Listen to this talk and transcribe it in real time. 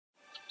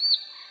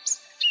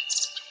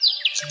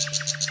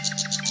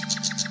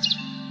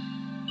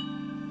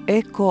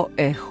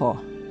EkoEho.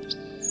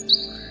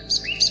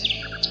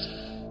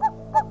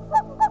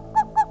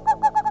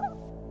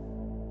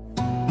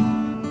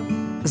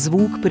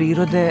 Zvuk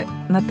prirode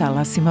na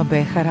talasima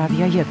BH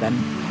Radija 1.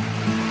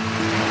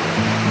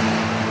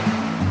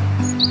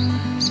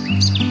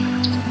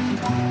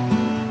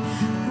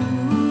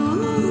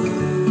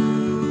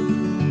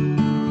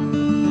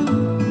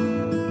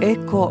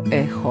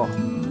 EkoEho.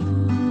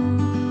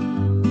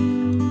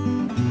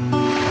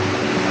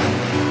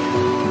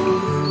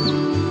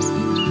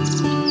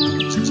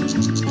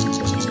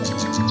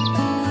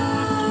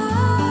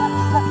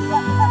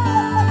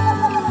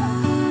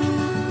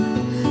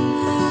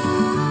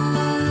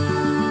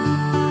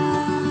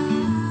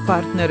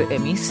 Partner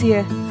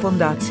emisije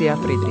Fondacija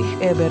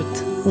Friedrich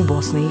Ebert u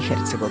Bosni i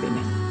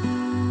Hercegovini.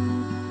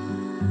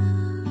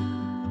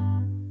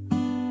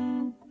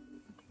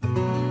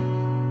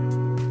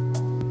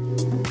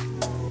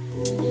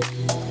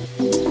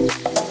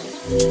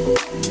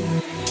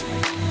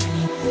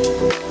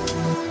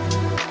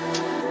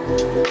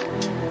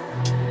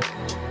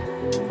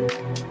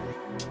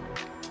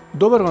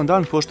 Dobar vam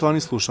dan,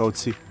 poštovani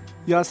slušalci.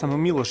 Ja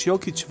sam Miloš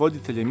Jokić,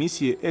 voditelj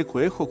emisije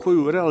EkoEho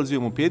koju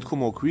realizujemo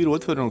petkom u okviru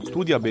otvorenog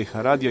studija BH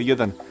Radija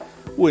 1.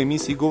 U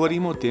emisiji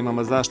govorimo o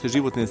temama zaštite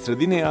životne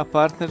sredine, a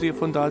partner je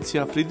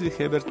Fondacija Friedrich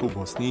Ebert u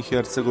Bosni i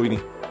Hercegovini.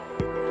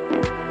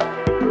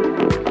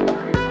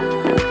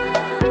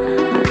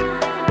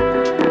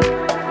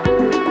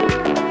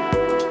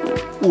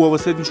 U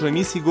ovosedmičnoj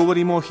emisiji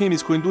govorimo o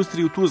hemijskoj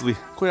industriji u Tuzli,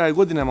 koja je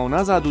godinama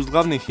unazad uz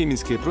glavne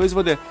hemijske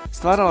proizvode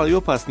stvarala i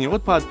opasni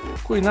otpad,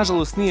 koji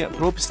nažalost nije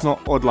propisno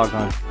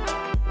odlagan.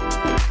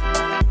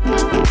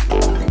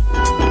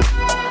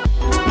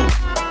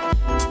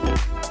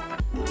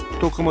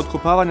 Tokom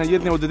otkopavanja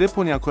jedne od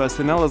deponija koja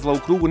se nalazila u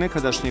krugu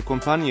nekadašnje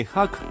kompanije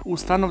HAK,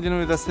 ustanovljeno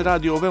je da se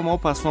radi o veoma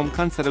opasnom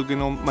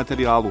kancerogenom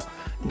materijalu.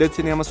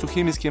 Decenijama su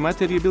hemijske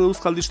materije bile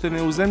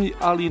uskladištene u zemlji,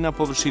 ali i na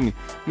površini.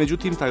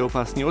 Međutim, taj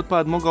opasni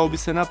otpad mogao bi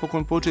se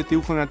napokon početi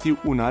uklanjati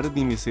u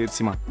narednim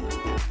mjesecima.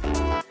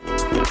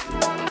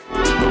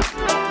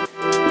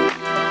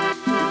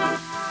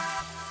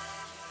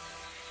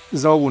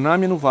 Za ovu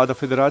namjenu Vlada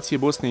Federacije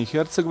Bosne i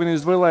Hercegovine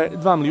izdvojila je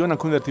 2 miliona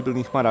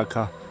konvertibilnih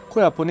maraka,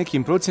 koja po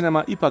nekim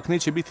procjenama ipak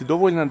neće biti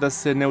dovoljna da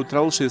se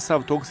neutrališe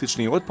sav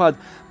toksični otpad,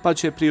 pa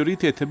će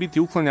prioritet biti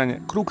uklanjanje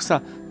kruksa,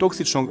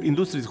 toksičnog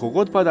industrijskog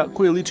otpada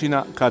koji liči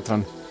na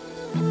katran.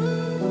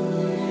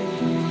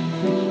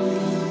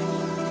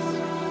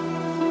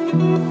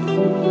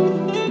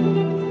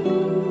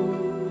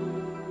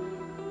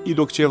 I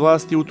dok će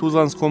vlasti u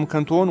Tuzlanskom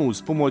kantonu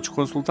uz pomoć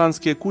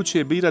konsultantske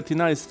kuće birati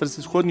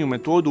najsvrsishodniju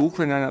metodu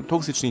uklanjanja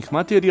toksičnih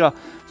materija,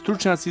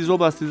 stručnjaci iz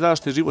oblasti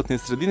zaštite životne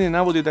sredine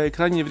navode da je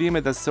krajnje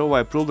vrijeme da se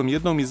ovaj problem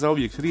jednom i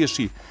zauvijek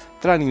riješi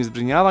trajnim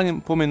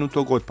zbrinjavanjem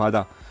pomenutog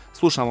otpada.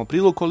 Slušamo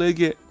prilog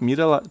kolege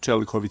Mirela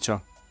Čelikovića.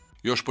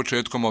 Još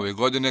početkom ove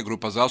godine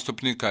grupa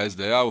zastupnika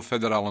SDA u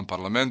federalnom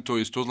parlamentu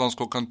iz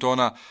Tuzlanskog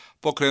kantona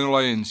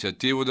pokrenula je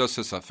inicijativu da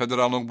se sa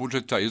federalnog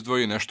budžeta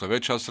izdvoji nešto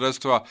veća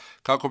sredstva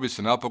kako bi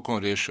se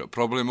napokon riješio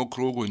problem u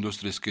krugu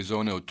industrijske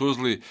zone u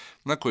Tuzli,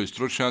 na koji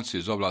stručnjaci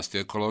iz oblasti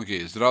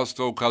ekologije i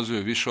zdravstva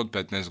ukazuju više od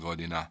 15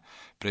 godina.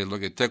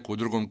 Prijedlog je tek u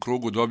drugom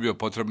krugu dobio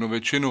potrebnu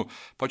većinu,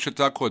 pa će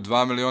tako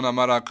 2 miliona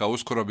maraka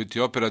uskoro biti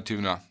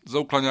operativna za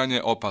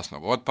uklanjanje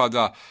opasnog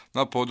otpada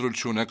na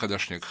području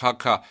nekadašnjeg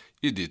HAK-a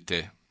i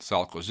DITE.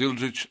 Salko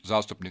Zildžić,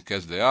 zastupnik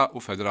SDA u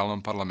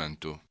federalnom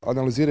parlamentu.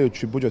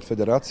 Analizirajući budžet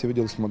federacije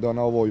vidjeli smo da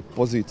na ovoj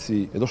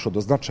poziciji je došlo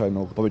do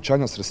značajnog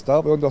povećanja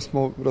sredstava i onda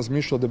smo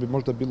razmišljali da bi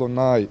možda bilo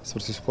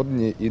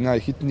najsvrsishodnije i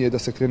najhitnije da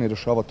se krene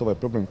rješavati ovaj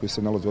problem koji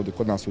se nalazi ovdje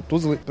kod nas u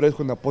Tuzli.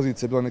 Prethodna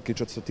pozicija je bila neki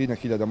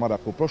 400.000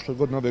 maraka u prošloj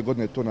godini, ove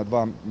godine je to na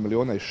 2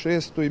 miliona i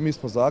 600 i mi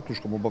smo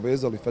zaključkom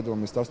obavezali Federalno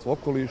ministarstvo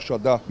okoliša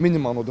da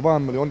minimalno 2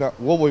 miliona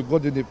u ovoj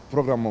godini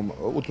programom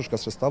utroška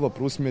sredstava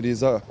preusmjeri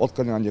za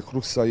otklanjanje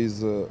kruksa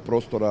iz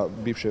prostora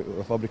bivše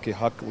fabrike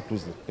HAK u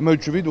Tuzli.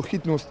 Imajući u vidu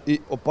hitnost i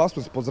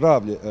opasnost po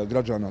zdravlje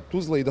građana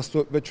Tuzle i da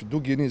su već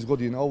dugi niz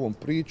godina ovom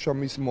pričam,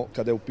 mi smo,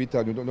 kada je u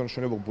pitanju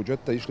donošenja ovog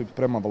budžeta, išli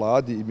prema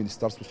vladi i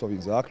ministarstvu s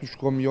ovim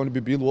zaključkom i oni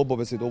bi bili u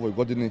obavezi da u ovoj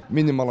godini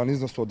minimalan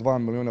iznos od 2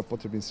 miliona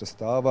potrebnih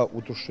sredstava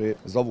utroše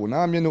za ovu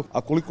namjenu.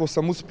 A koliko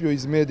sam uspio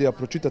iz medija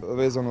pročitati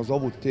vezano za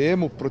ovu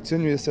temu,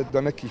 procjenjuje se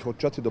da nekih od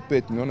 4 do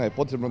 5 miliona je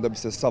potrebno da bi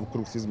se sav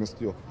kruks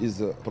izmestio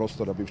iz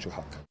prostora bivšeg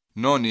HAK-a.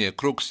 No nije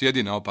kruks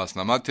jedina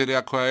opasna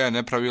materija koja je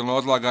nepravilno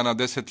odlagana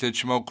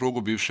desetljećima u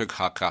krugu bivšeg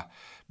HAK-a.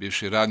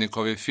 Bivši radnik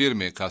ove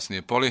firme,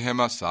 kasnije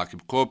Polihema, Sakib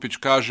Kopić,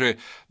 kaže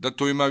da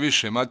tu ima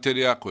više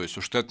materija koje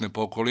su štetne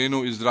po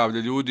okolinu i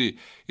zdravlje ljudi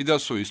i da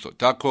su isto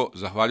tako,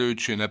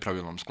 zahvaljujući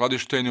nepravilnom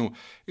skladištenju,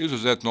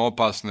 izuzetno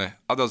opasne,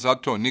 a da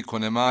zato niko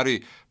ne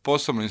mari,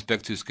 posebno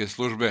inspekcijske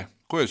službe,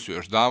 koje su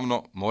još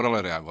davno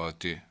morale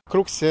reagovati.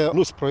 Kruks je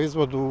nus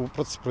proizvod u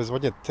procesu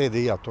proizvodnje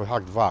TDI-a, to je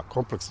HAK2,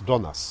 kompleks do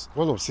nas.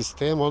 U onom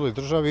sistemu, u onoj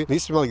državi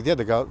nisu imali gdje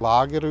da ga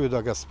lageruju,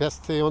 da ga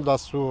smjeste i onda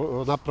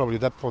su napravili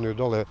deponiju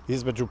dole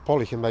između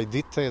Polihema i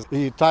Dite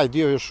i taj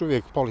dio još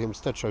uvijek, Polihem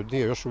stečaj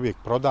nije još uvijek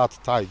prodat,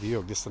 taj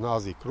dio gdje se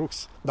nalazi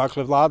Kruks.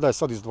 Dakle, vlada je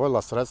sad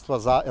izdvojila sredstva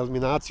za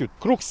eliminaciju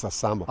Kruksa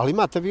samo, ali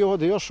imate vi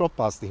ovdje još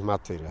opasnih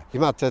materija.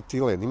 Imate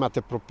etilen,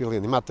 imate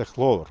propilen, imate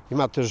hlor,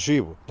 imate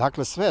živu.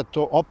 Dakle, sve je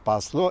to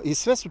opasno i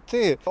sve su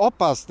te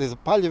opasne,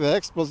 zapaljive,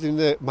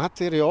 eksplozivne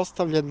materije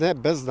ostavljene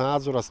bez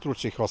nadzora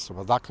stručnih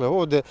osoba. Dakle,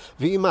 ovdje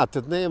vi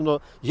imate dnevno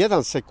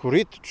jedan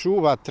sekurit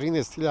čuva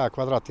 13.000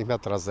 kvadratnih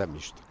metara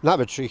zemljišta.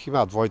 Najveće ih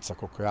ima dvojica,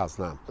 koliko ja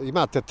znam.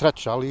 Imate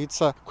treća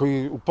lica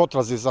koji u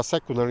potrazi za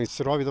sekundarnim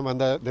sirovinama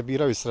ne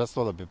biraju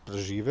sredstva da bi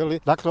preživjeli.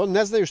 Dakle, oni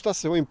ne znaju šta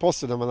se u ovim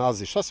posjedama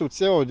nalazi, šta se u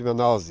cjevovodima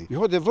nalazi. I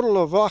ovdje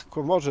vrlo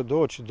lako može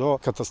doći do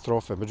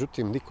katastrofe,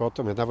 međutim, niko o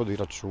tome ne vodi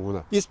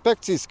računa.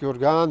 Inspekcijski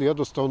organi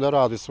jednostavno ne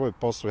rade svoj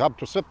posao. Ja bi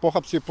to sve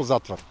pohapsio i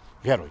pozatvaram,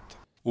 vjerujte.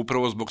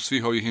 Upravo zbog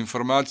svih ovih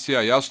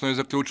informacija jasno je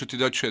zaključiti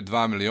da će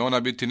 2 miliona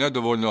biti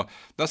nedovoljno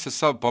da se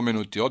sav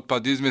pomenuti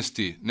otpad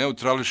izmesti,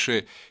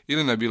 neutrališe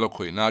ili na bilo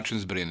koji način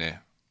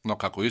zbrine. No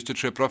kako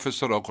ističe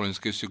profesor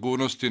okolinske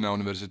sigurnosti na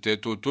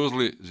Univerzitetu u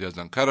Tuzli,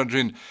 Dejan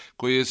Garić,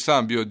 koji je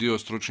sam bio dio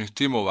stručnih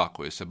timova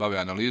koji se bave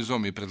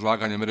analizom i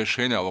predlaganjem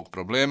rješenja ovog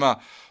problema,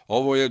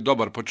 ovo je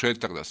dobar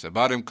početak da se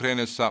barem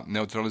krene sa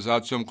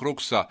neutralizacijom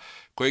Kruksa,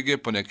 kojeg je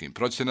po nekim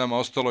procjenama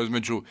ostalo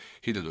između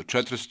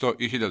 1400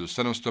 i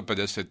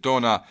 1750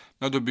 tona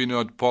na dubini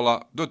od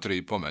pola do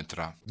 3,5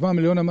 metra. 2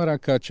 miliona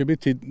maraka će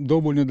biti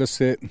dovoljno da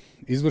se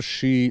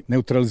izvrši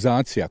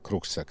neutralizacija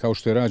Kruksa, kao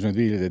što je rađeno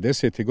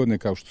 2010. godine,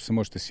 kao što se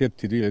možete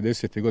sjetiti,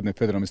 2010. godine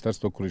Federalno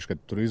ministarstvo okoliša i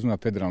turizma,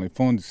 Federalni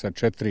fond sa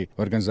 4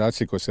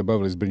 organizacije koje se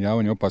bavile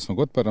zbrinjavanjem opasnog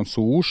otpada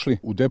su ušli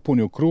u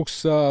deponiju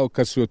Kruksa.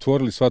 Kad su je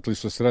otvorili, shvatili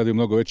su da se radi o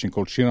mnogo većim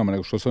količinama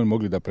nego što su oni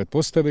mogli da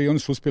pretpostave i oni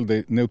su uspjeli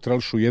da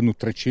neutrališu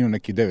 1/3,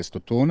 neki 900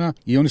 tona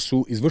i oni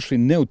su izvršili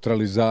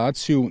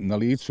neutralizaciju na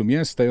licu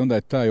mjesta i onda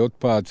je taj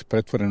otpad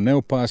pretvoren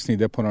neopasni i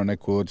deponovan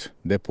neko od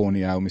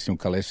deponija, mislim u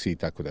Kalesi i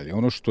tako dalje.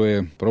 Ono što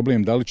je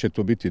problem, da li će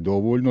to biti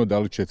dovoljno, da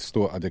li će se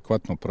to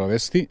adekvatno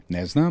provesti,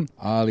 ne znam,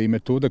 ali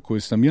metoda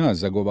koju sam ja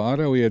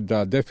zagovarao je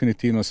da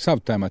definitivno sav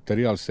taj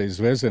materijal se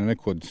izveze na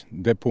neko od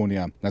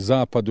deponija na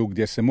zapadu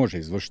gdje se može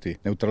izvršiti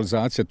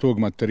neutralizacija tog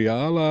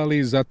materijala,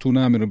 ali za tu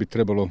namjeru bi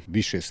trebalo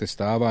više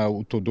sredstava.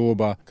 U to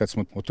doba, kad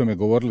smo o tome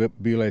govorili,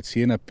 bila je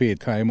cijena 5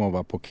 km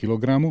po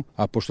kilogramu,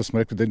 a pošto smo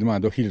rekli da ima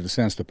do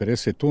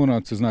 1750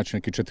 tona, to znači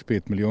neki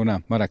 4-5 miliona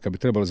maraka bi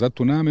trebalo za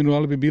tu namjenu,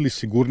 ali bi bili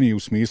sigurniji u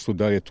smislu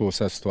da je to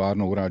sad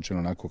stvarno urađeno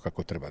onako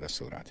kako treba da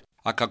se uradi.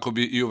 A kako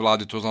bi i u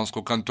vladi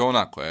Tuzlanskog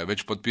kantona, koja je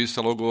već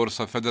potpisala ugovor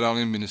sa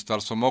Federalnim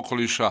ministarstvom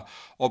okoliša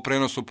o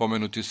prenosu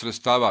pomenutih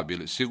sredstava,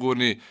 bili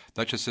sigurni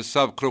da će se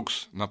sav Kruks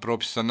na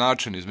propisan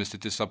način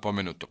izmestiti sa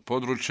pomenutog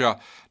područja,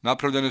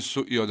 napravljeni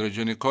su i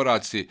određeni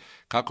koraci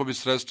kako bi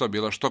sredstva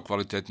bila što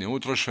kvalitetnije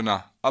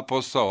utrošena, a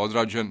posao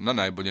odrađen na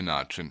najbolji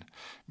način.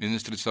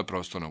 Ministrica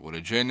prostornog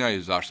uređenja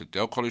i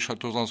zaštite okoliša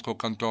Tuzlanskog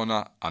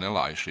kantona Ane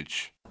Lajšić.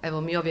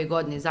 Evo, mi ove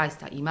godine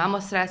zaista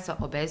imamo sredstva,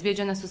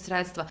 obezbijeđena su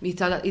sredstva, mi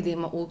tada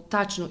idemo u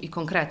tačnu i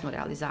konkretnu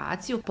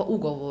realizaciju. Po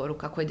ugovoru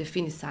kako je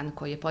definisan,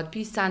 koji je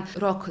potpisan,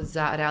 rok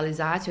za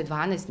realizaciju je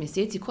 12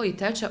 mjeseci koji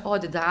teče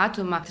od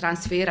datuma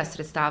transfera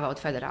sredstava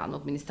od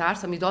federalnog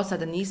ministarstva. Mi do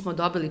sada nismo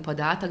dobili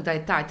podatak da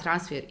je taj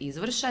transfer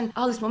izvršen,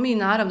 ali smo mi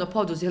naravno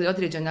poduzeli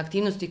određene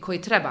aktivnosti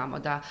koje trebamo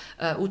da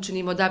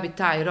učinimo da bi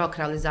taj rok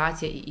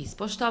realizacije i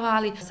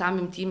ispoštovali.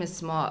 Samim time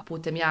smo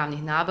putem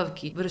javnih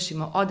nabavki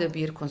vršimo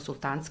odabir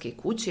konsultantske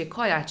kuće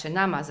koja će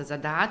nama za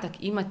zadatak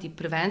imati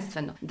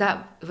prvenstveno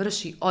da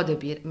vrši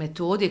odabir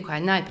metode koja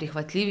je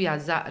najprihvatljivija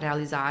za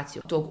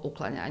realizaciju tog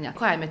uklanjanja.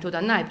 Koja je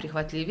metoda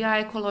najprihvatljivija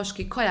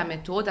ekološki, koja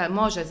metoda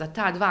može za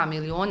ta 2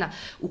 miliona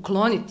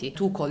ukloniti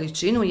tu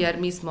količinu, jer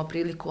mi smo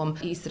prilikom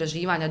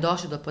istraživanja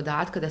došli do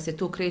podatka da se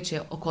tu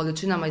kreće o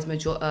količinama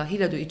između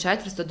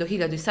 1400 do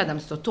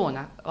 1700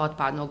 tona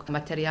otpadnog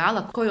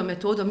materijala, kojom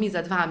metodom mi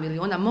za 2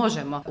 miliona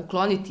možemo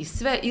ukloniti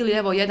sve ili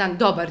evo jedan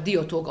dobar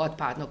dio tog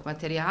otpadnog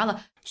materijala.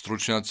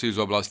 Stručnjaci iz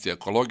oblasti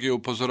ekologije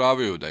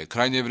upozoravaju da je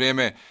krajnje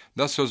vrijeme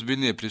da se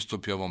ozbiljnije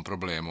pristupi ovom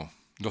problemu.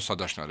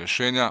 Dosadašnja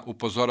rješenja,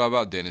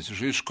 upozorava Denis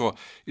Žiško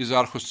iz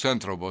Arhus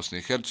centra u Bosni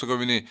i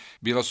Hercegovini,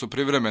 bila su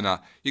privremena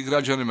i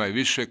građanima je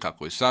više,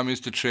 kako i sam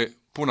ističe,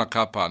 puna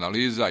kapa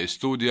analiza i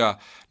studija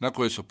na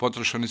koje su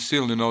potrošeni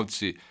silni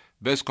novci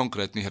bez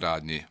konkretnih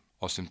radnji.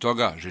 Osim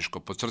toga, Žiško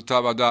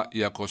podcrtava da,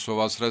 iako su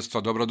ova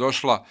sredstva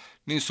dobrodošla,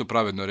 nisu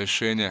pravedno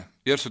rješenje,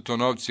 jer su to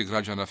novci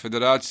građana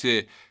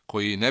Federacije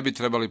koji ne bi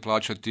trebali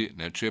plaćati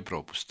nečije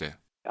propuste.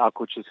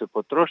 Ako će se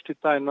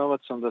potrošiti taj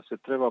novac, onda se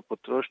treba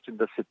potrošiti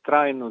da se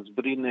trajno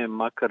zbrine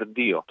makar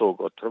dio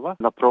tog otrova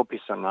na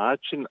propisan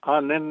način,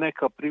 a ne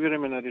neka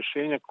privremena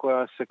rješenja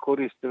koja se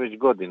koriste već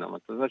godinama.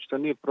 To znači da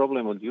nije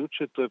problem od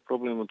juče, to je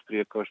problem od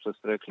prije, kao što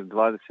ste rekli,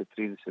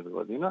 20-30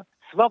 godina.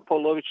 Sva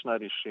polovična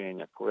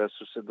rješenja koja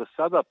su se do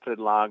sada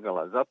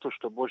predlagala, zato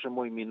što, Bože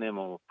moj, mi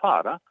nemamo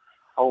para,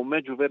 a u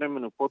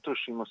međuvremenu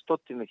potrošimo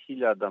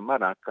 100.000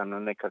 maraka na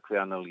nekakve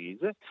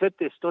analize. Sve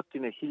te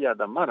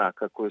 100.000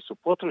 maraka koje su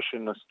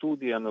potrošene na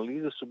studije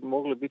analize su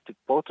mogle biti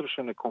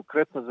potrošene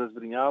konkretno za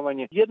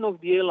zbrinjavanje jednog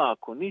dijela,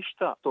 ako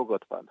ništa, tog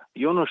otpada.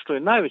 I ono što je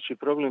najveći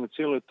problem u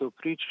cijeloj toj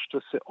priči, što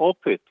se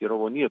opet, jer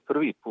ovo nije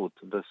prvi put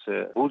da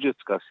se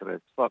budžetska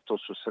sredstva, to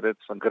su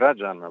sredstva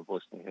građana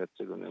Bosne i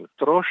Hercegovine,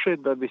 troše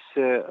da bi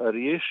se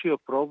riješio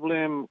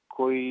problem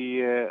koji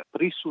je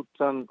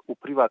prisutan u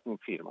privatnim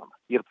firmama.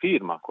 Jer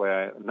firma koja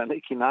je na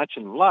neki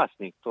način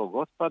vlasnik tog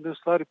otpada je u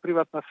stvari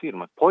privatna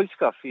firma.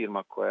 Poljska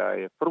firma koja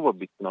je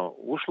prvobitno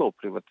ušla u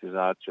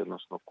privatizaciju,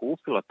 odnosno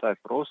kupila taj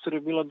prostor, je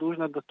bila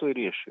dužna da to i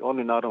riješi.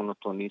 Oni naravno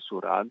to nisu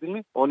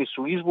radili. Oni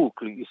su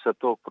izvukli i sa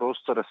tog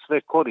prostora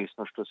sve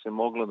korisno što se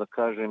moglo, da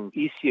kažem,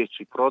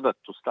 isjeći, prodati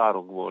u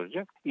starog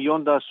gvožđa i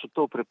onda su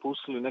to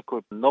prepustili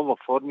nekoj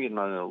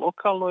novoformiranoj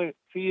lokalnoj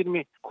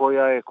firmi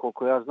koja je,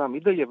 koliko ja znam, i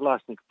dalje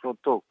vlasnik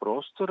tog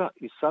prostora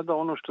i sada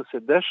ono što se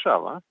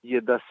dešava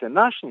je da se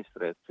našim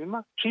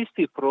sredstvima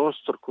čisti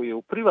prostor koji je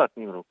u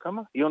privatnim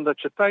rukama i onda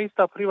će ta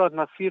ista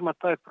privatna firma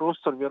taj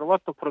prostor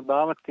vjerovatno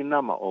prodavati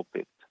nama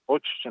opet.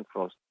 Očišćen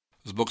prostor.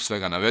 Zbog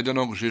svega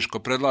navedenog, Žiško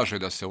predlaže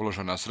da se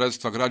uložena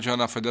sredstva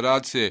građana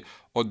Federacije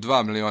od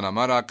 2 miliona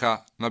maraka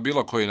na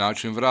bilo koji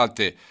način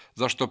vrate,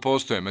 za što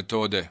postoje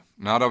metode,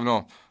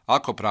 naravno,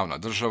 ako pravna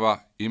država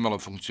imalo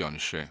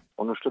funkcioniše.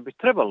 Ono što bi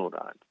trebalo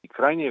raditi, i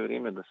krajnje je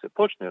vrijeme da se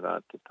počne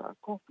raditi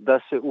tako, da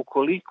se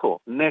ukoliko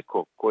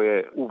neko ko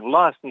je u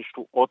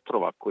vlasništvu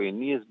otrova, koje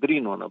nije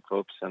zbrinuo na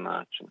propisan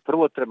način,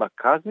 prvo treba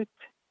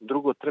kazniti,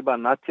 drugo treba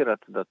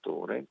natjerati da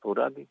to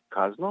uradi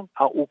kaznom,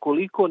 a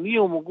ukoliko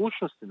nije u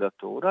mogućnosti da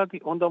to uradi,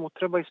 onda mu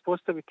treba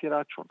ispostaviti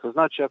račun. To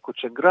znači ako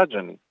će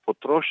građani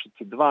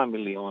potrošiti 2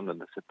 miliona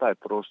da se taj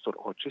prostor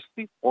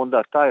očisti,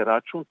 onda taj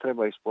račun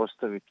treba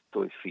ispostaviti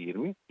toj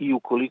firmi i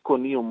ukoliko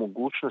nije u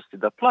mogućnosti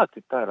da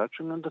plati taj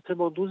račun, onda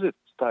treba oduzeti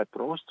taj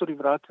prostor i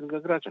vratiti ga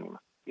građanima.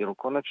 Jer u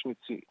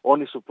konačnici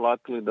oni su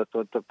platili da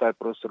taj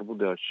prostor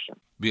bude očišćen.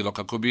 Bilo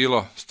kako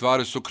bilo,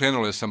 stvari su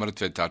krenule sa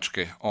mrtve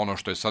tačke. Ono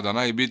što je sada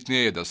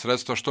najbitnije je da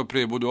sredstva što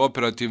prije budu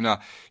operativna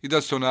i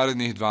da se u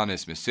narednih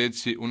 12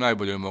 mjeseci u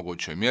najboljoj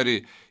mogućoj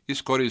mjeri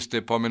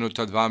iskoriste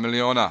pomenuta 2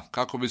 miliona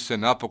kako bi se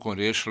napokon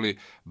riješili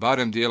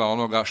barem dijela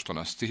onoga što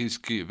nas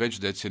stihijski već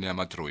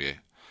decenijama truje.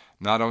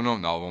 Naravno,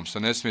 na ovom se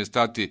ne smije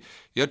stati,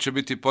 jer će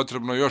biti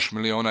potrebno još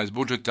miliona iz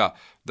budžeta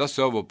da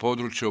se ovo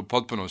područje u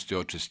potpunosti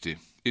očisti.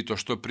 I to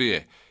što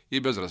prije, i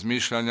bez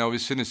razmišljanja o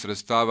visini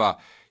sredstava,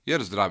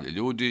 jer zdravlje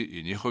ljudi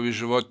i njihovi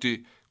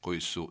životi,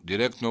 koji su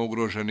direktno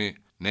ugroženi,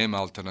 nema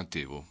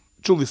alternativu.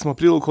 Čuli smo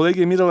prilog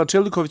kolege Mirala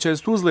Čelikovića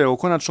iz Tuzle o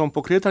konačnom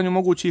pokretanju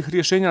mogućih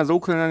rješenja za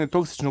uklanjanje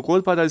toksičnog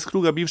otpada iz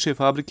kruga bivše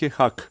fabrike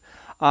HAK.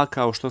 A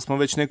kao što smo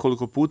već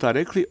nekoliko puta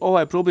rekli,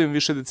 ovaj problem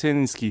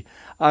višedecenijski,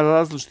 a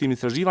različitim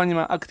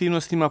istraživanjima,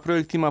 aktivnostima,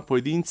 projektima,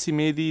 pojedinci,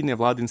 mediji,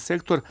 nevladin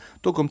sektor,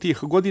 tokom tih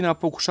godina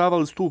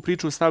pokušavali su tu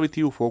priču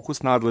staviti u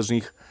fokus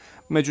nadležnih.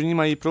 Među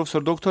njima i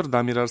profesor dr.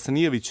 Damir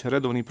Arsenijević,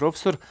 redovni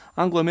profesor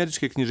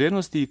angloameričke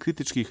književnosti i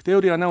kritičkih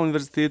teorija na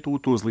Univerzitetu u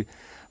Tuzli.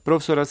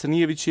 Profesor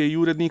Arsenijević je i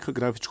urednik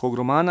grafičkog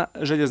romana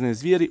Željezne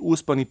zvijeri,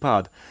 Uspani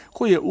pad,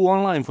 koji je u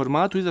online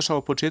formatu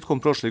izašao početkom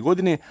prošle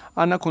godine,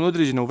 a nakon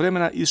određenog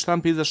vremena iz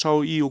štampe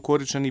izašao i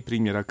ukoričeni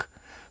primjerak.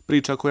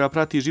 Priča koja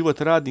prati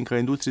život radnika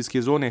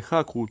industrijske zone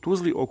HAK u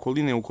Tuzli,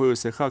 okoline u kojoj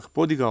se HAK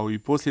podigao i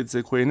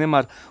posljedice koje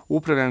nemar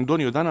upravljan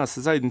donio danas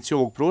zajednici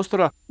ovog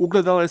prostora,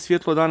 ugledala je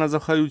svjetlo dana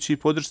zahvaljujući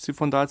podršci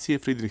fondacije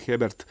Friedrich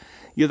Ebert.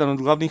 Jedan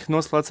od glavnih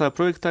nosilaca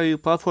projekta je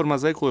platforma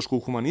za ekološku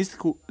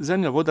humanistiku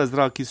Zemlja, voda,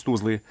 zrak iz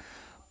Tuzle.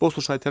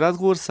 Poslušajte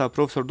razgovor sa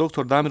profesor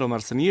dr. Damirom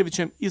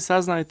Arsenijevićem i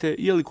saznajte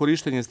je li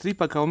korištenje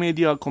stripa kao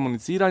medija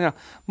komuniciranja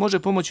može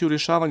pomoći u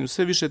rješavanju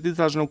sve više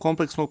izraženog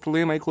kompleksnog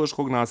problema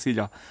ekološkog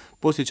nasilja.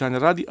 Posjećanja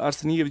radi,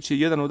 Arsenijević je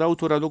jedan od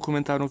autora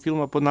dokumentarnog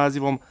filma pod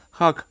nazivom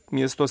HAK,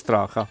 mjesto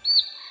straha.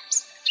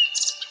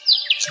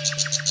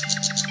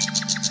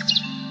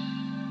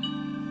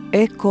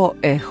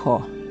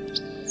 EkoEho.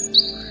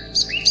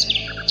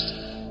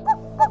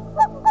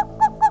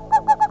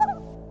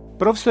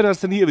 Profesor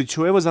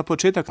Arsenijeviću, evo za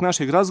početak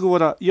našeg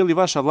razgovora, je li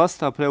vaša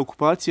vlastita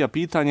preokupacija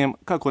pitanjem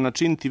kako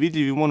načiniti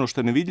vidljivim ono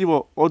što je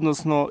nevidljivo,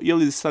 odnosno je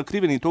li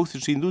sakriveni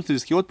toksični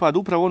industrijski otpad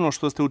upravo ono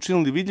što ste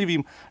učinili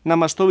vidljivim na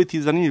maštoviti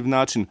i zanimljiv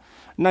način?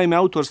 Naime,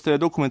 autor ste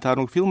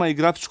dokumentarnog filma i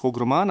grafičkog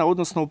romana,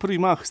 odnosno u prvi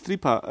mah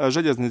stripa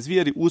Željezne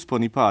zvijeri,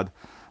 Uspani pad.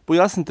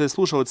 Pojasnite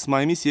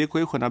slušalcima emisije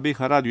EkoEho na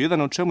BH Radio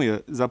 1, o čemu je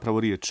zapravo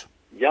riječ?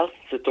 Ja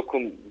sam se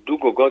tokom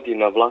dugo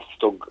godina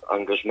vlastitog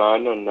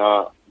angažmana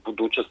na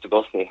budućnosti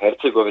Bosne i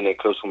Hercegovine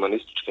kroz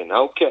humanističke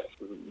nauke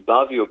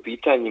bavio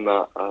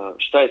pitanjima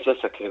šta je sve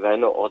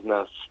sakriveno od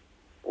nas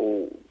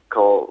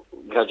kao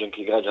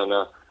građanki i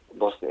građana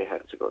Bosne i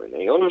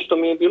Hercegovine. I ono što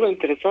mi je bilo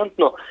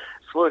interesantno,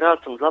 svoj rad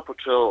sam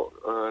započeo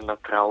na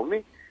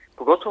traumi,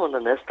 pogotovo na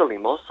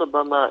nestalim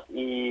osobama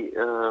i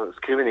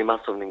skrivenim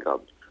masovnim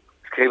grobnicama,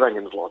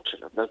 skrivanjem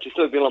zločina. Znači,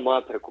 to je bila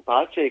moja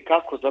preokupacija i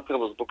kako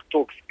zapravo zbog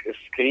tog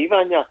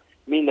skrivanja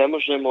mi ne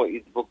možemo, i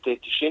zbog te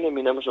tišine,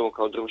 mi ne možemo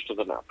kao društvo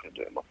da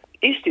napredujemo.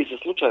 Isti se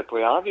slučaj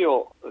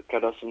pojavio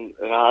kada sam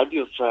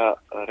radio sa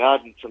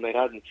radnicama i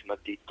radnicima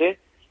DITE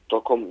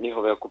tokom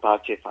njihove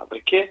okupacije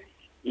fabrike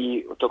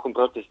i tokom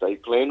protesta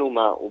i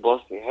plenuma u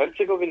Bosni i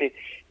Hercegovini.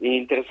 I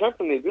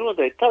interesantno mi je bilo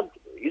da je tad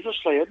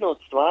izašla jedna od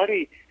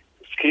stvari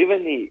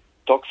skriveni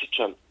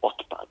toksičan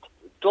otpad.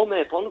 To me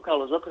je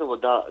ponukalo zapravo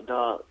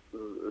da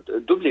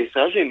dublje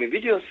istražujem i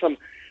vidio sam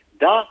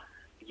da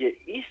je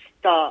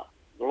ista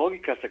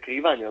logika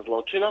sakrivanja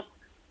zločina,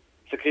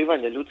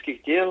 sakrivanja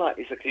ljudskih tijela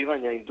i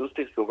sakrivanja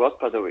industrijskog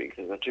otpada u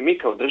igri. Znači mi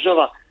kao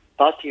država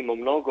patimo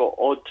mnogo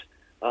od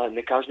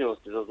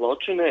nekažnjivosti za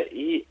zločine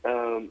i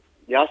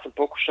ja sam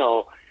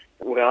pokušao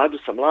u radu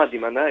sa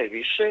mladima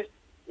najviše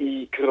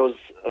i kroz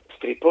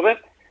stripove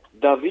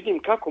da vidim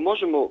kako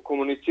možemo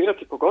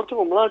komunicirati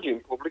pogotovo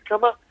mlađim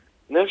publikama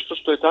nešto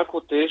što je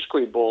tako teško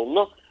i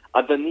bolno,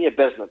 a da nije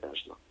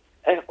beznadežno.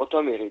 O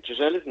tome je riječ.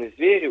 Željezni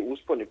zvijeri,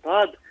 uspon i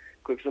pad,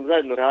 kojeg sam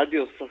zajedno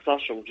radio sa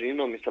Sašom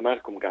Džinom i sa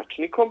Markom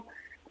Gačnikom,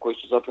 koji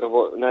su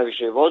zapravo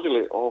najviše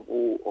vodili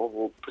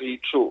ovu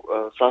priču,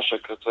 Saša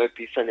kroz svoje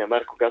pisanja,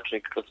 Marko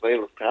Gačnik kroz svoje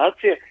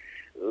ilustracije.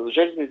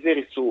 Željezni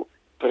zvijeri su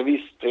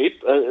prvi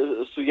strip,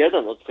 su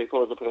jedan od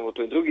stripova, zapravo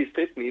to je drugi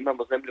strip, mi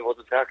imamo Zemlju,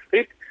 vodu, zrak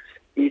strip,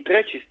 i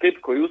treći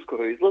strip koji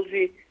uskoro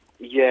izlazi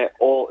je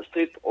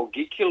strip o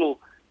Gikilu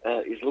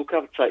iz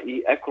Lukavca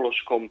i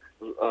ekološkom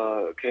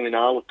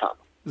kriminalu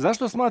tamo.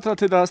 Zašto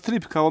smatrate da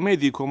strip kao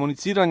medij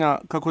komuniciranja,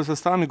 kako ste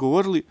sami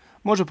govorili,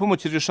 može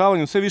pomoći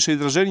rješavanju sve više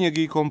izraženijeg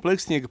i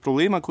kompleksnijeg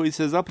problema koji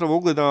se zapravo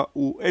ogleda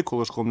u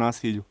ekološkom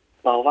nasilju?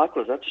 Pa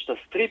ovako, zato što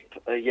strip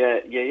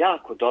je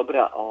jako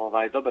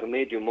dobar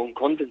medijum, on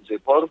kondenzuje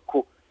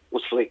poruku u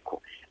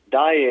sliku.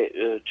 Daje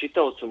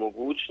čitaocu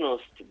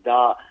mogućnost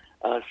da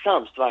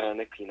sam stvara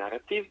neki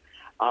narativ,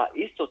 a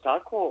isto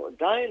tako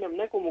daje nam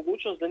neku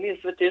mogućnost da nije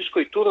sve teško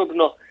i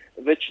turobno,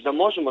 već da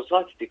možemo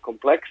shvatiti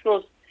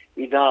kompleksnost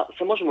i da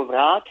se možemo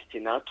vratiti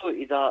na to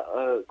i da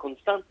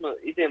konstantno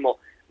idemo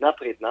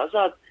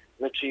naprijed-nazad.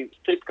 Znači,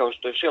 strip, kao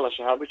što je Šela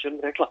Šahabić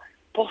rekla,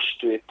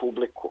 poštuje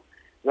publiku.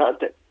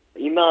 Znate,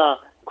 ima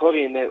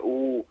korijene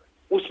u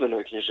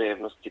usmenoj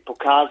književnosti,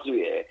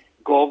 pokazuje,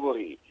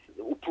 govori,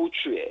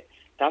 upućuje.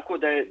 Tako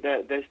da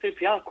je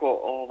strip jako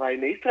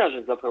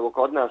neistražen zapravo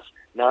kod nas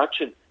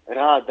način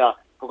rada,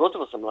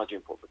 pogotovo sa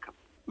mlađim publikama.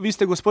 Vi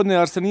ste, gospodine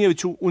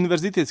Arsenijeviću,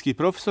 univerzitetski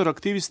profesor,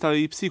 aktivista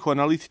i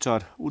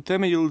psihoanalitičar.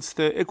 Utemeljili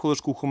ste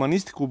ekološku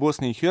humanistiku u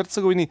Bosni i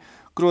Hercegovini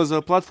kroz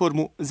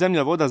platformu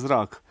Zemlja, voda,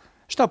 zrak.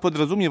 Šta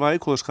podrazumijeva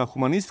ekološka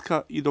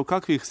humanistika i do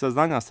kakvih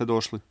saznanja ste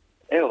došli?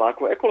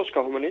 Ovako,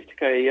 ekološka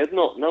humanistika je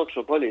jedno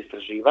naučno polje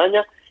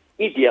istraživanja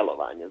i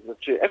djelovanja.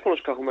 Znači,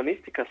 ekološka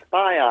humanistika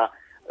spaja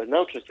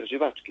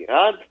naučno-istraživački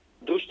rad,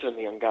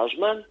 društveni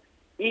angažman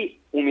i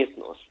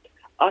umjetnost.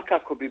 A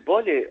kako bi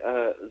bolje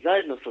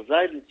zajedno sa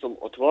zajednicom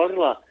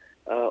otvorila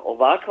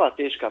ovakva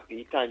teška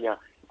pitanja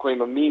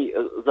kojima mi,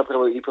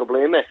 zapravo i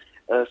probleme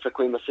sa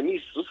kojima se mi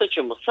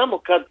susrećemo samo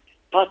kad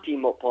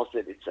patimo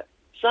posljedice.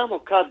 Samo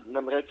kad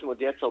nam, recimo,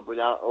 djeca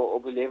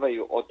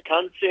oboljevaju od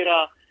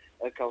kancera,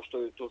 kao što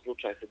je to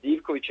slučaj sa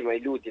Divkovićima i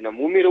ljudi nam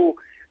umiru,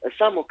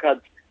 samo kad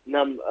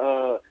nam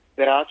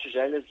berači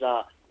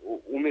željeza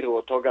umiru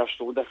od toga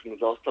što udahnu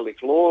zaostali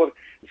klor,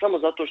 samo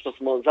zato što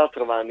smo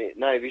zatrovani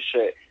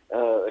najviše,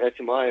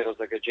 recimo,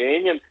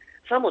 aerozagađenjem,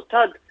 samo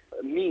tad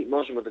mi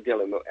možemo da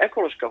djelujemo.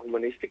 Ekološka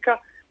humanistika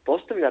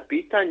postavlja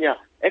pitanja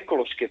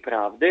ekološke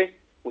pravde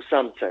u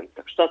sam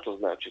centar. Šta to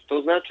znači?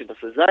 To znači da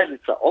se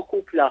zajednica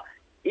okuplja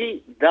i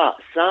da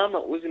sama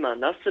uzima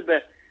na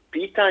sebe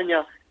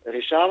pitanja,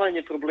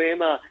 rješavanje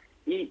problema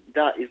i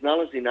da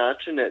iznalazi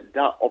načine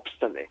da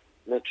opstane.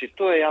 Znači,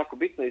 to je jako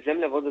bitno i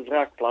Zemlja, voda,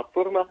 zrak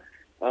platforma.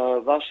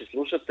 Vaši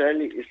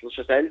slušatelji i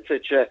slušateljice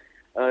će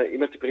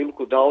imati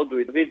priliku da odu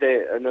i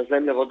vide na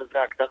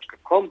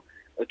zemljavodazrak.com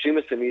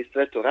čime se mi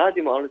sve to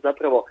radimo, ali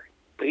zapravo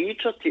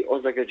pričati o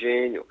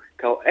zagađenju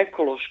kao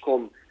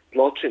ekološkom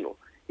zločinu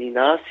i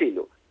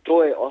nasilju,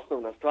 to je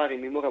osnovna stvar i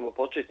mi moramo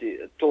početi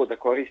to da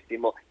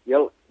koristimo,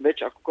 jer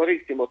već ako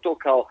koristimo to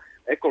kao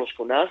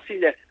ekološko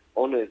nasilje,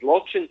 ono je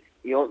zločin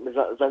i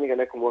za njega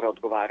neko mora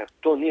odgovarati.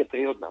 To nije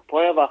prirodna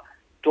pojava,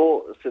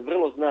 to se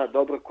vrlo zna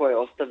dobro ko je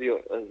ostavio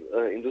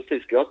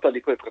industrijski otpad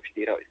i ko je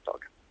profitirao iz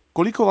toga.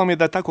 Koliko vam je,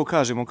 da tako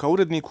kažemo, kao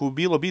uredniku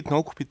bilo bitno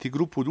okupiti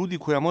grupu ljudi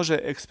koja može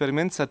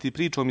eksperimentisati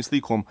pričom i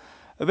slikom?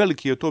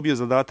 Veliki je to bio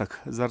zadatak,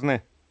 zar ne?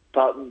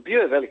 Pa bio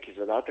je veliki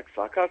zadatak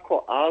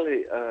svakako,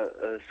 ali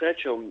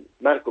srećom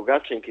Marko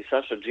Gačnik i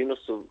Saša Džino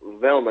su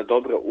veoma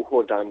dobro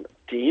uhodan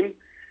tim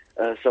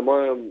sa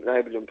mojom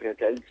najboljom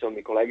prijateljicom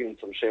i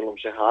koleginicom Šelom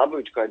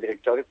Šehabović, koja je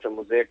direktorica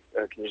Muzeja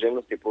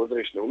književnosti i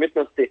pozorišne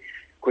umjetnosti,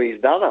 koji je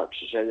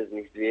izdavač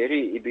Željeznih zvijeri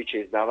i bit će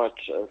izdavač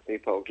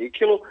stripa o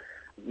Gikilu.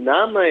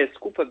 Nama je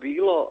skupa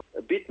bilo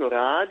bitno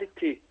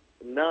raditi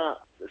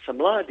sa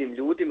mladim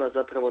ljudima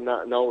zapravo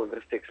na ovoj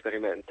vrsti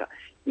eksperimenta.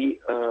 I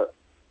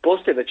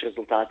postoje već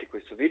rezultati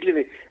koji su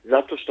vidljivi,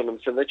 zato što nam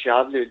se već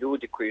javljaju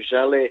ljudi koji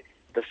žele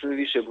da sve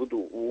više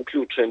budu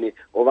uključeni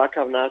u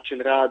ovakav način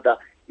rada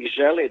i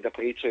žele da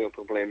pričaju o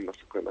problemima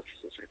sa kojima se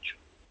susreću.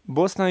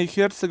 Bosna i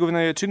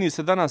Hercegovina je, čini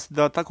se danas,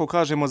 da tako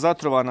kažemo,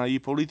 zatrovana i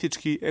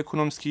politički,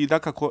 ekonomski i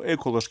dakako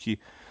ekološki.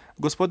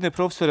 Gospodine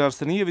profesore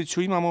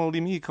Arsenijeviću, imamo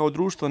li mi kao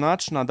društvo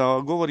načina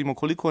da govorimo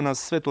koliko nas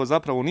sve to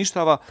zapravo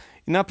uništava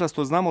i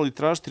naprosto znamo li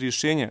tražiti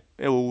rješenje,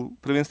 evo u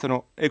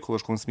prvenstveno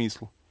ekološkom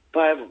smislu?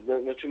 Pa evo,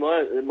 znači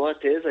moja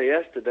teza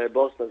jeste da je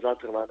Bosna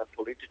zatrovana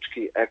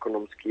politički,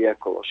 ekonomski i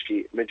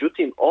ekološki.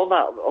 Međutim,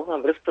 ova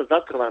vrsta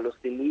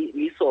zatrovanosti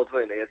nisu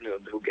odvojene jedne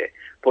od druge.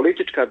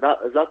 Politička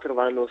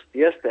zatrovanost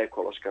jeste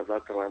ekološka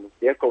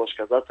zatrovanost.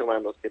 Ekološka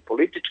zatrovanost je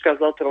politička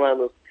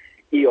zatrovanost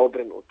i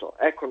obrnuto.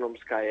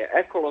 Ekonomska je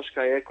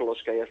ekološka i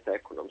ekološka jeste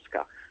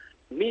ekonomska.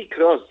 Mi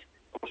kroz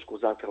ekološku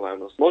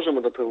zatrovanost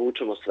možemo da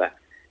provučemo sve.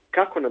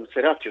 Kako nam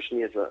se rat još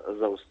nije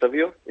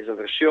zaustavio i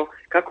završio,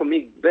 kako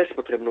mi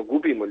bespotrebno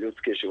gubimo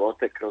ljudske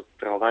živote kroz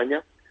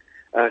trovanja,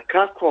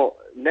 kako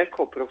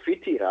neko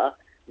profitira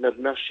nad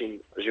našim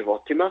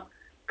životima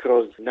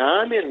kroz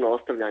namjerno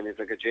ostavljanje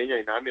zagađenja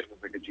i namjerno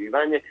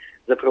zagađivanje.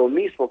 Zapravo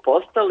mi smo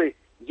postali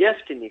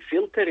jeftini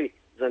filteri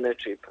za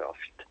nečiji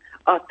profit.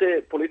 A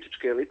te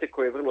političke elite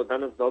koje vrlo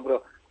danas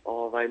dobro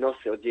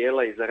nose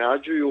odjela i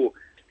zarađuju,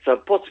 sa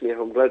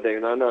podsmijehom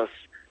gledaju na nas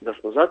da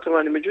smo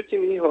zatrovani,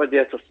 međutim njihova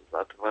djeca su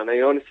zatrovana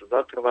i oni su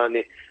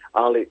zatrovani,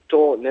 ali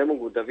to ne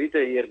mogu da vide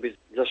jer bi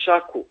za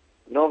šaku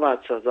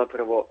novaca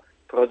zapravo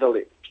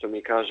prodali, što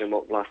mi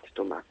kažemo,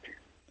 vlastitu materiju.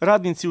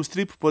 Radnici u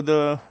stripu pod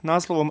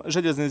naslovom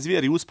Željezne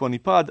zvijeri uspon i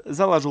pad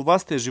zalažu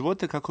vlastite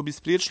živote kako bi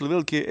spriječili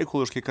velike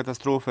ekološke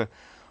katastrofe.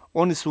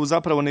 Oni su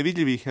zapravo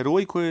nevidljivi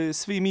heroji koje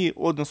svi mi,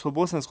 odnosno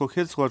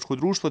bosansko-hercegovačko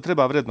društvo,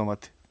 treba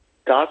vrednovati.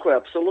 Tako je,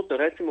 apsolutno.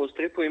 Recimo u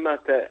stripu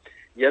imate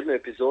jednu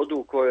epizodu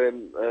u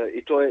kojem,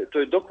 i to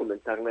je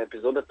dokumentarna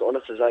epizoda, ona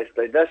se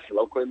zaista i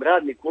desila, u kojem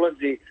radnik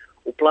ulazi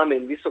u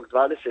plamen visok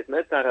 20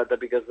 metara da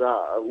bi ga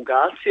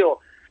ugasio,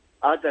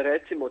 a da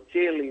recimo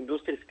cijeli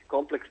industrijski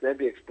kompleks ne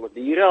bi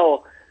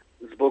eksplodirao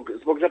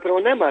zbog zapravo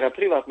nemara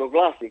privatnog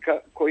vlasnika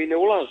koji ne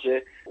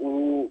ulaže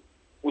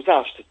u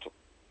zaštitu.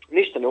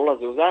 Ništa ne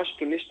ulaže u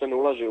zaštitu, ništa ne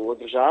ulaže u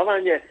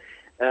održavanje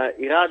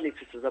i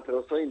radnici su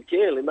zapravo svojim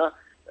tijelima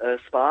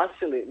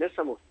spasili ne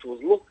samo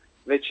Tuzlu,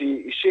 već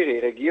i širi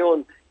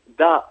region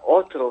da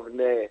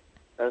otrovne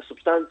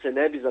supstance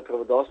ne bi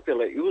zapravo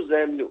dospjele i u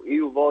zemlju,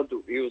 i u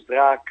vodu, i u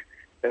zrak.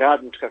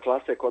 Radnička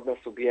klasa je kod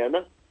nas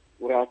ubijena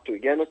u ratu i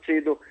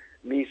genocidu.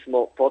 Mi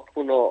smo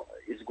potpuno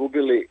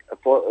izgubili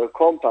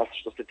kompas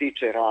što se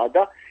tiče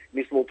rada.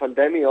 Mi smo u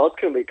pandemiji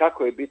otkrili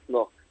kako je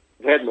bitno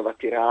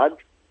vrednovati rad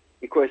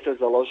i ko je sve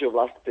založio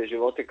vlastite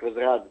živote kroz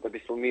rad da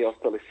bismo mi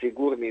ostali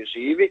sigurni i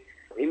živi.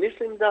 I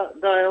mislim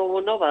da je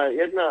ovo nova,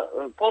 jedna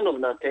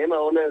ponovna tema,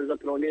 ona je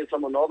zapravo nije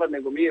samo nova,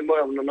 nego mi je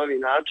moramo na novi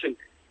način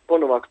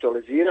ponovo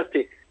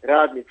aktualizirati,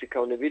 radnici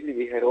kao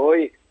nevidljivi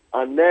heroji,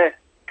 a ne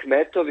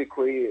kmetovi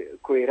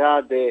koji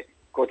rade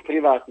kod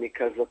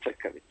privatnika za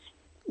crkavicu.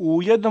 U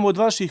jednom od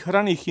vaših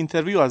ranijih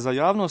intervjua za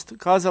javnost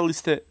kazali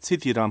ste,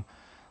 citiram,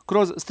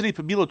 kroz strip,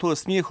 bilo to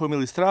smijehom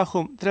ili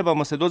strahom,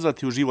 trebamo se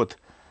dozvati u život.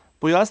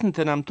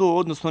 Pojasnite nam to,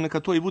 odnosno neka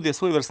to i bude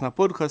svojevrsna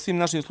poruka svim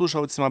našim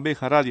slušalcima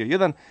BH Radio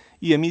 1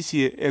 i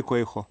emisije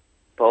EkoEho.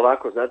 Pa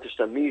ovako, znate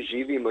šta, mi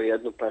živimo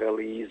jednu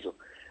paralizu.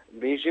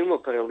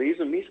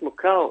 Mi smo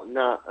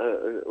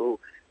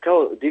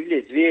kao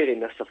divlje zvijeri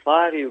na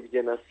safariju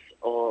gdje nas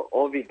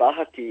ovi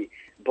bahati,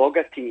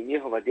 bogati i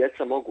njihova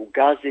djeca mogu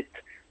gaziti,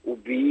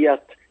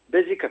 ubijati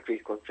bez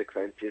ikakvih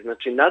konsekvenci.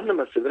 Znači, nad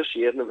nama se vrši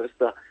jedna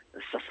vrsta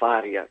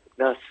safarija,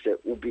 nas se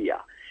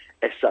ubija.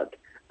 Sad,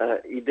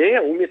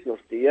 ideja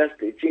umjetnosti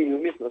jeste i cilj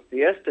umjetnosti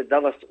jeste da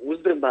vas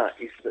uzdrma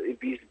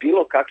iz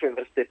bilo kakve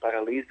vrste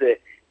paralize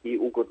i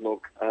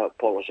ugodnog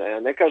položaja.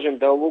 Ne kažem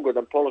da je ovo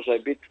ugodan položaj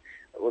biti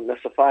na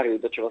safariju,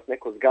 da će vas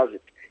neko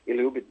zgaziti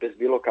ili ubiti bez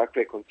bilo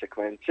kakve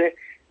konsekvence.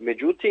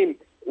 Međutim,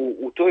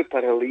 u toj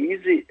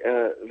paralizi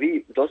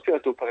vi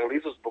dospijate u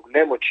paralizu zbog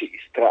nemoći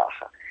i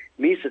straha.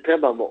 Mi se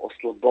trebamo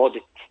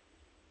osloboditi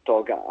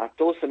toga, a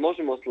to se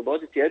možemo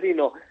osloboditi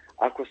jedino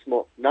ako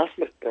smo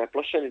nasmrt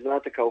preplašeni.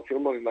 Znate, kao u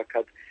filmovima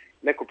kad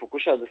neko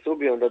pokušava da se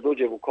ubije, onda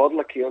dođe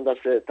vukodlak i onda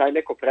se taj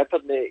neko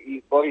prepadne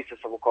i bori se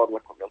sa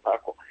vukodlakom, je li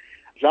tako?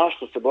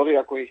 Zašto se bori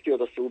ako je htio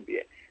da se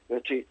ubije?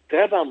 Znači,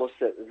 trebamo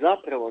se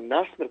zapravo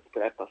nasmrt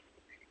prepasti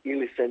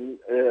ili se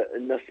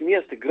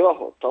nasmijati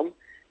grohotom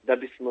da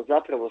bismo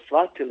zapravo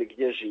shvatili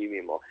gdje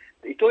živimo.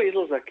 I to je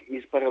izlazak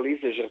iz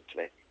paralize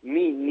žrtve.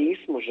 Mi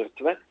nismo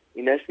žrtve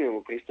i ne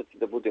smijemo pristati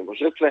da budemo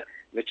žrtve,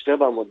 već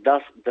trebamo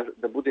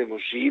da budemo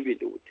živi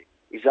ljudi.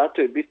 I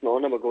zato je bitno o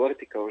nama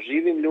govoriti kao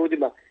živim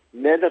ljudima,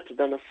 ne dati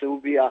da nas se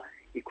ubija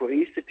i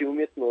koristiti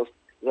umjetnost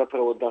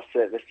zapravo da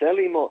se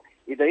veselimo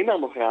i da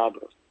imamo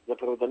hrabrost.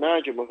 Zapravo da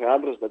nađemo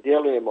hrabrost, da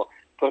djelujemo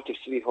protiv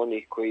svih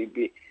onih koji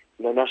bi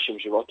na našim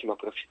životima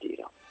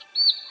profitirali.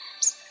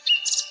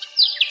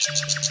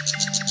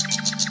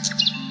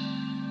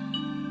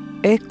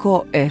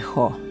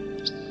 EkoEho.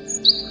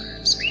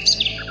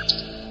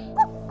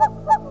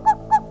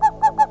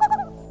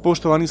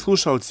 Poštovani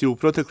slušalci, u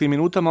proteklim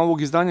minutama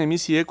ovog izdanja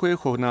emisije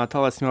EkoEho na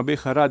talasima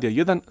BH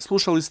Radija 1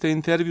 slušali ste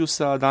intervju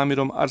sa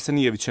Damirom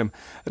Arsenijevićem,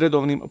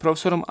 redovnim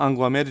profesorom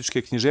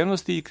angloameričke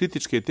književnosti i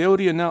kritičke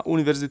teorije na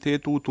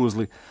Univerzitetu u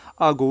Tuzli,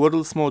 a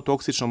govorili smo o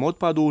toksičnom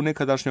otpadu u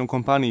nekadašnjoj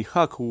kompaniji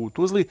HAK u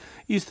Tuzli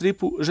i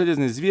stripu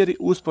Željezne zvijeri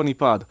Usponi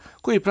pad,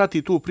 koji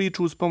prati tu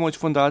priču uz pomoć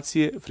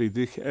fondacije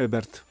Friedrich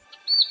Ebert.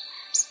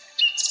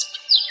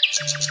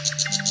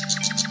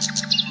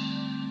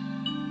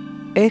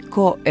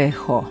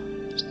 EkoEho.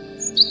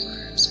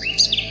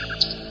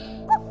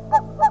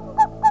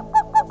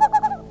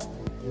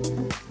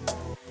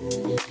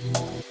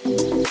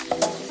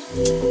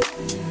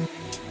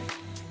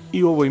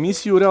 I ovu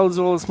emisiju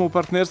realizovali smo u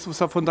partnerstvu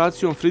sa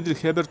fondacijom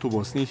Friedrich Ebert u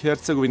Bosni i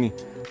Hercegovini.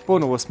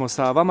 Ponovo smo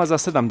sa vama za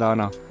 7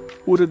 dana.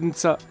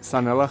 Urednica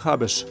Sanela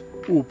Habeš.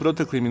 U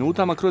proteklim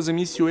minutama kroz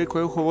emisiju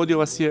EkoEho vodio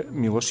vas je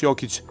Miloš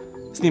Jokić.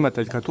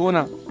 Snimateljka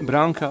tona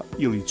Branka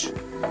Ilić.